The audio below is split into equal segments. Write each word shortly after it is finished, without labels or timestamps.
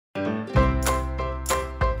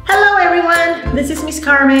everyone, this is Miss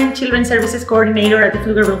Carmen, Children's Services Coordinator at the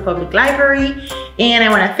Pflugerville Public Library, and I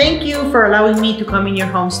want to thank you for allowing me to come in your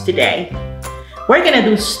homes today. We're going to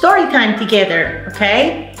do story time together,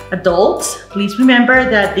 okay? Adults, please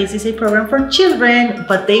remember that this is a program for children,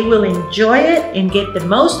 but they will enjoy it and get the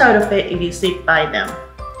most out of it if you sit by them.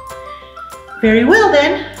 Very well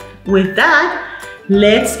then, with that,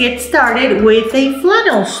 let's get started with a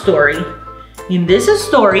flannel story. In this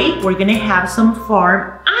story, we're going to have some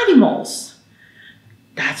farm animals.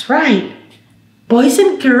 That's right. Boys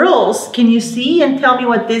and girls, can you see and tell me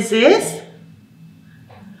what this is?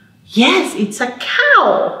 Yes, it's a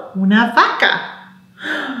cow, una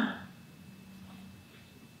vaca.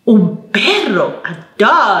 Un perro, a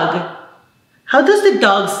dog. How does the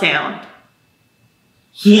dog sound?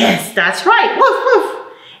 Yes, that's right. Woof,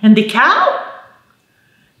 woof. And the cow?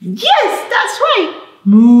 Yes, that's right.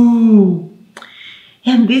 Moo.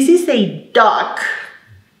 And this is a duck.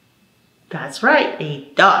 That's right, a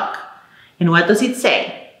duck. And what does it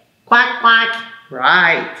say? Quack, quack.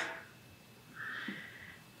 Right.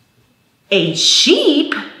 A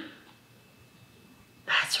sheep.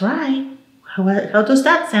 That's right. How does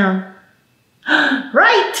that sound?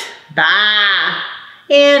 Right. Bah.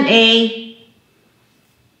 And a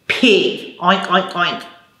pig. Oink, oink, oink.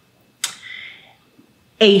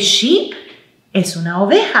 A sheep es una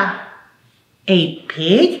oveja. A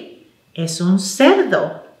pig es un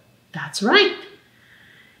cerdo. That's right.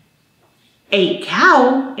 A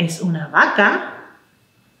cow es una vaca.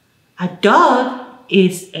 A dog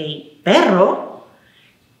is a perro.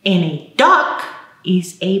 And a duck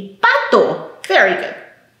is a pato. Very good.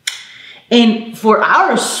 And for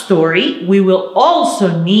our story, we will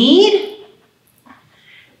also need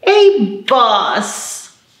a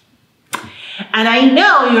bus. And I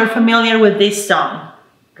know you're familiar with this song,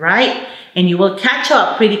 right? And you will catch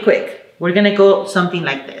up pretty quick. We're gonna go something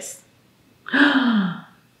like this.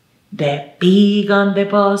 The pig on the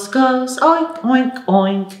bus goes oink, oink,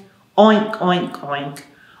 oink, oink, oink, oink,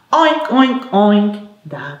 oink, oink, oink.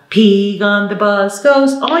 The pig on the bus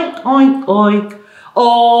goes oink, oink, oink,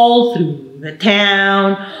 all through the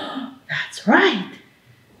town. That's right.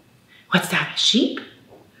 What's that, a sheep?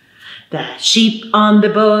 The sheep on the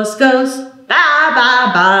bus goes ba,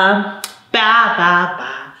 ba, ba, ba, ba,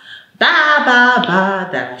 ba. Ba, ba, ba,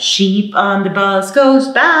 the sheep on the bus goes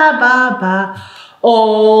ba, ba, ba,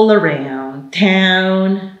 all around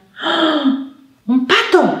town. Un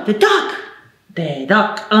pato, the duck. The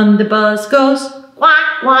duck on the bus goes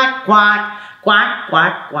quack, quack, quack, quack,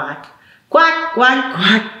 quack, quack, quack, quack,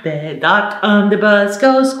 quack. The duck on the bus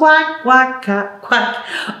goes quack, quack, quack, quack,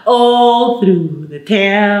 all through the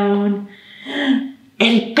town.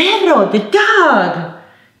 El perro, the dog.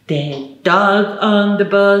 The dog on the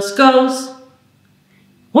bus goes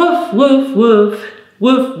woof, woof, woof,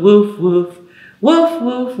 woof, woof, woof, woof,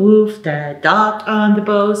 woof, woof. The dog on the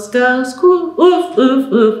bus goes woof, woof, woof,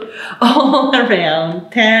 woof, all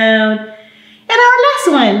around town. And our last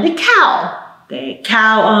one, the cow. The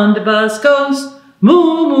cow on the bus goes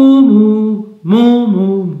moo, moo, moo, moo,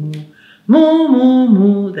 moo, moo, moo, moo,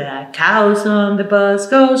 moo. The cows on the bus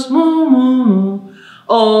goes moo, moo, moo,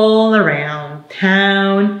 all around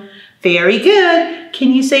town. Very good.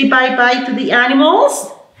 Can you say bye-bye to the animals?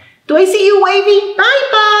 Do I see you waving?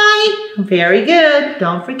 Bye-bye. Very good.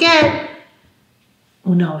 Don't forget.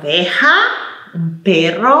 Una oveja, un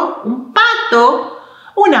perro, un pato,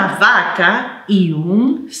 una vaca y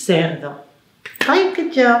un cerdo. Fine,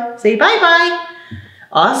 good job. Say bye-bye.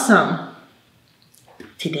 Awesome.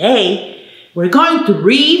 Today, we're going to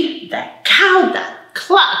read The Cow That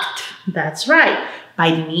Clucked. That's right, by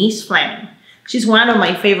Denise Fleming. She's one of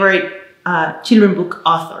my favorite children book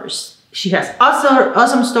authors. She has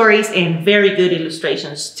awesome stories and very good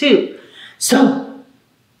illustrations too. So,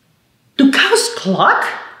 do cows cluck?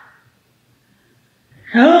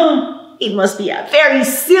 Oh, it must be a very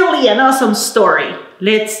silly and awesome story.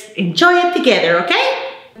 Let's enjoy it together,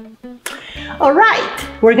 okay? All right,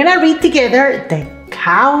 we're gonna read together The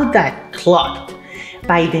Cow That Clucked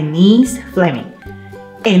by Denise Fleming.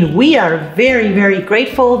 And we are very, very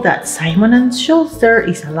grateful that Simon & Schuster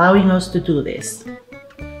is allowing us to do this.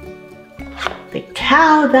 The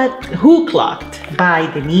Cow Who Clucked by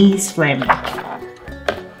Denise Fleming.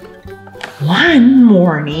 One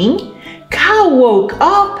morning, Cow woke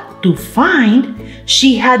up to find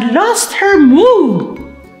she had lost her moo.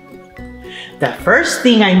 The first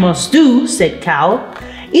thing I must do, said Cow,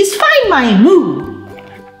 is find my moo.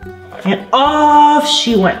 And off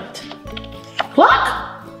she went. Cluck?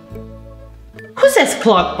 Who says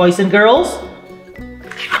cluck, boys and girls?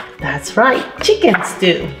 That's right, chickens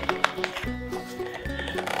do.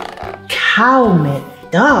 Cow met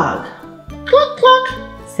dog. cluck, cluck,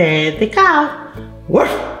 said the cow.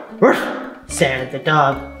 Woof, woof, said the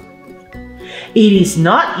dog. It is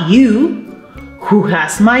not you who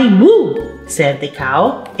has my moo, said the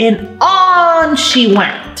cow, and on she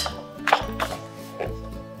went.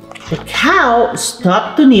 The cow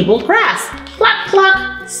stopped to nibble grass. Cluck,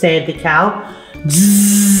 cluck, said the cow.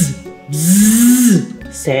 Bzzz,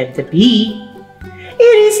 bzzz, said the bee.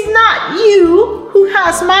 It is not you who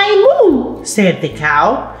has my moo, said the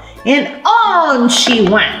cow, and on she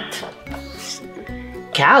went.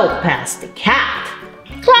 Cow passed the cat.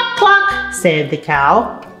 Cluck, cluck, said the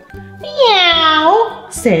cow. Meow,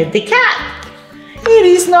 said the cat. It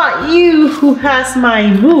is not you who has my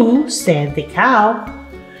moo, said the cow,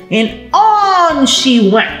 and on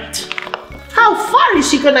she went. How far is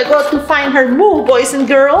she gonna go to find her moo, boys and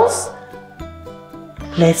girls?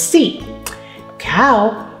 Let's see.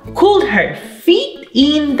 Cow cooled her feet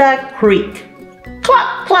in the creek.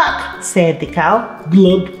 Cluck, cluck, said the cow.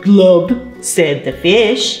 Glub, glub, said the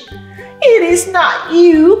fish. It is not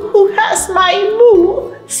you who has my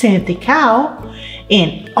moo, said the cow,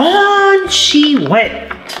 and on she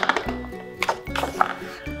went.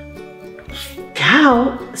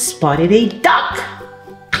 Cow spotted a duck.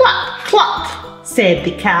 Cluck, cluck, said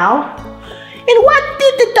the cow. And what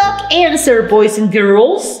did the duck answer, boys and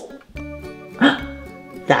girls?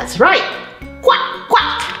 That's right. Quack,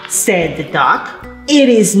 quack, said the duck. It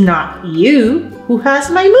is not you who has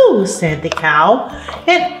my moo, said the cow,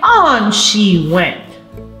 and on she went.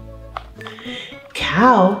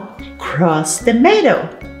 Cow crossed the meadow.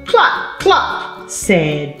 Cluck, cluck,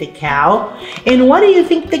 said the cow. And what do you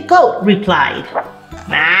think the goat replied?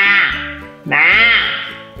 Ma, ma.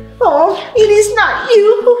 Oh, it is not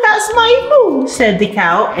you who has my moo, said the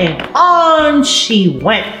cow, and on she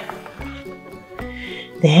went.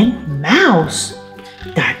 Then Mouse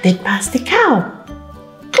darted past the cow.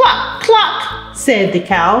 Cluck, cluck, said the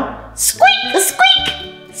cow. Squeak,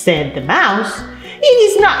 squeak, said the mouse. It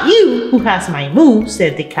is not you who has my moo,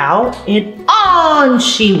 said the cow, and on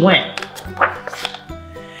she went.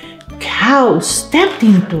 Cow stepped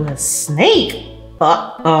into a snake.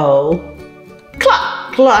 Uh-oh.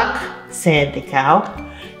 Cluck, cluck, said the cow.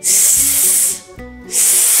 Sss,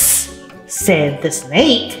 sss, said the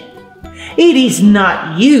snake. It is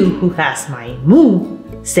not you who has my moo,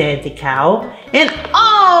 said the cow, and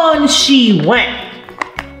on she went.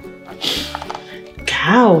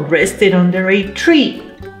 Cow rested under a tree.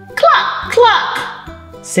 Cluck,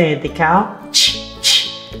 cluck, said the cow. Ch,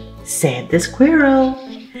 ch, said the squirrel.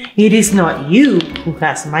 It is not you who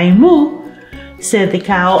has my moo, said the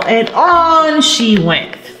cow, and on she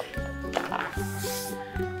went.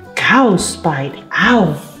 Cow spied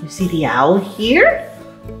owl. You see the owl here?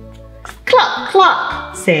 Cluck,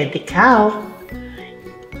 cluck, said the cow.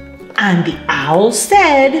 And the owl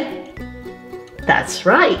said, that's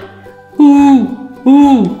right. Ooh,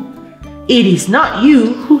 ooh. It is not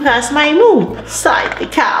you who has my moo, sighed the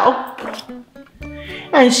cow.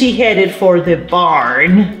 And she headed for the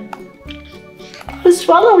barn. Who's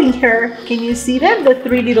following her? Can you see them, the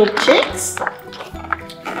three little chicks?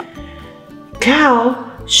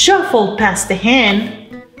 Cow shuffled past the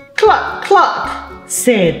hen. Cluck, cluck,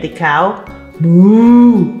 said the cow.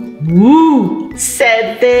 Moo, moo,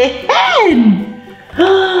 said the hen.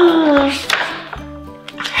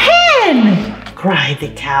 Hen, cried the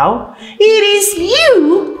cow. It is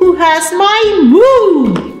you who has my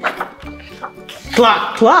moo.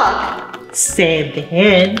 Cluck, cluck, said the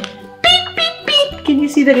hen. Beep, beep, beep. Can you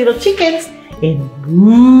see the little chickens? And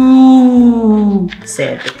moo,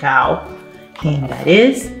 said the cow. And that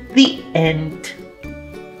is the end.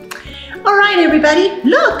 All right, everybody,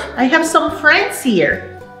 look, I have some friends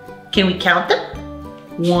here. Can we count them?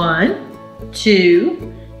 1,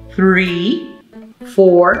 2, 3,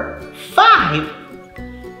 4, 5.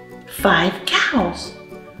 5 cows.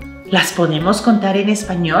 ¿Las podemos contar en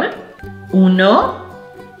español?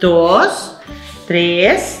 1, 2,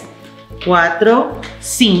 3, 4,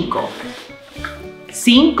 5.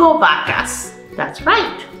 5 vacas. That's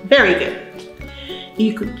right. Very good.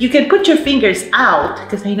 You can put your fingers out,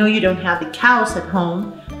 because I know you don't have the cows at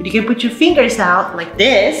home, but you can put your fingers out like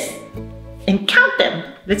this and count them.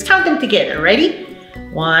 Let's count them together. Ready?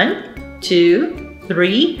 1, 2,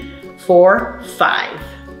 3, 4, 5.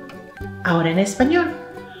 Ahora en español.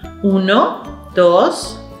 1,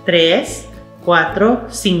 2, 3, 4,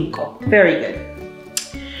 5. Very good.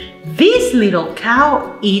 This little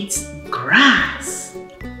cow eats grass.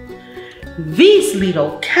 This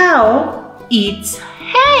little cow eats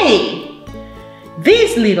hay.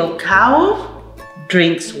 This little cow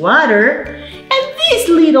drinks water, and this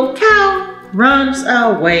little cow runs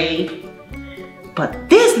away. But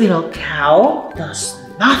this little cow does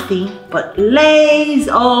nothing but lays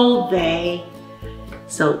all day.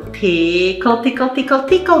 So tickle, tickle, tickle,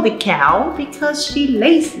 tickle the cow because she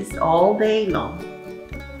lays all day long.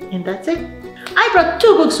 And that's it. I brought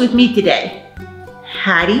 2 books with me today.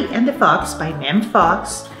 Hattie and the Fox by Mem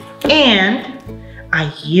Fox and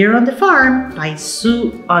A Year on the Farm by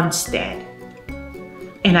Sue Onstead.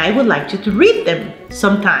 And I would like you to read them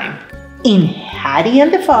sometime. In Hattie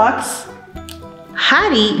and the Fox,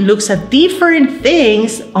 Hattie looks at different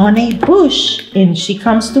things on a bush and she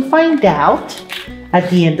comes to find out at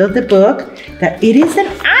the end of the book that it is an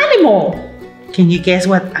animal. Can you guess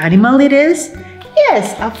what animal it is?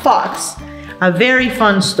 Yes, a fox. A very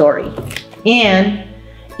fun story. And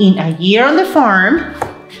in A Year on the Farm,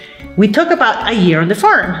 we talk about A Year on the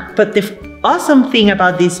Farm. But the awesome thing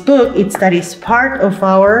about this book is that it's part of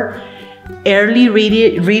our early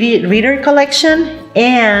reader collection,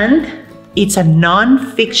 and it's a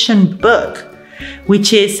non-fiction book,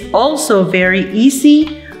 which is also very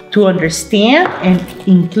easy to understand and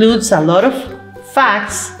includes a lot of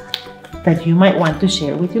facts that you might want to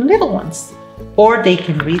share with your little ones, or they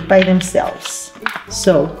can read by themselves.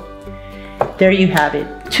 So there you have it.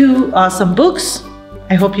 2 awesome books.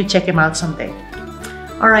 I hope you check them out someday.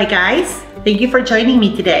 All right, guys, thank you for joining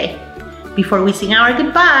me today. Before we sing our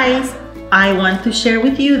goodbyes, I want to share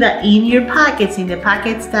with you that in your packets, in the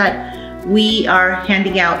packets that we are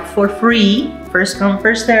handing out for free, first come,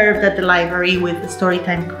 first served at the library with the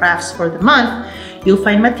Storytime crafts for the month, you'll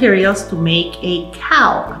find materials to make a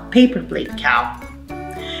cow, a paper plate cow.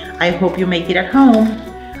 I hope you make it at home.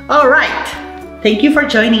 All right, thank you for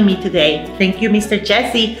joining me today. Thank you, Mr.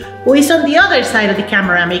 Jesse, who is on the other side of the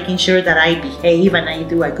camera, making sure that I behave and I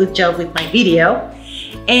do a good job with my video.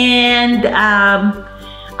 And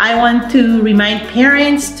I want to remind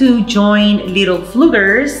parents to join Little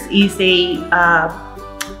Flugers. It's a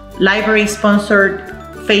library-sponsored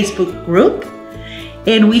Facebook group,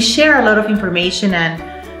 and we share a lot of information and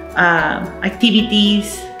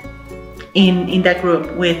activities in that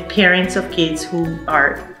group with parents of kids who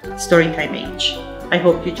are Storytime age. I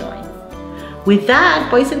hope you join. With that,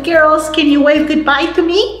 boys and girls, can you wave goodbye to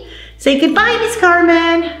me? Say goodbye, Miss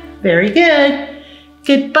Carmen. Very good.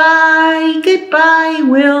 Goodbye, goodbye,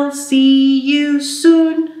 we'll see you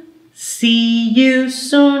soon. See you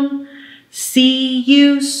soon, see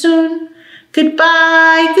you soon.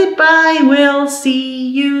 Goodbye, goodbye, we'll see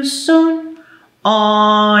you soon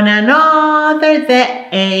on another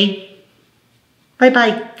day.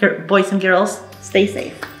 Bye-bye, boys and girls. Stay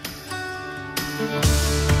safe.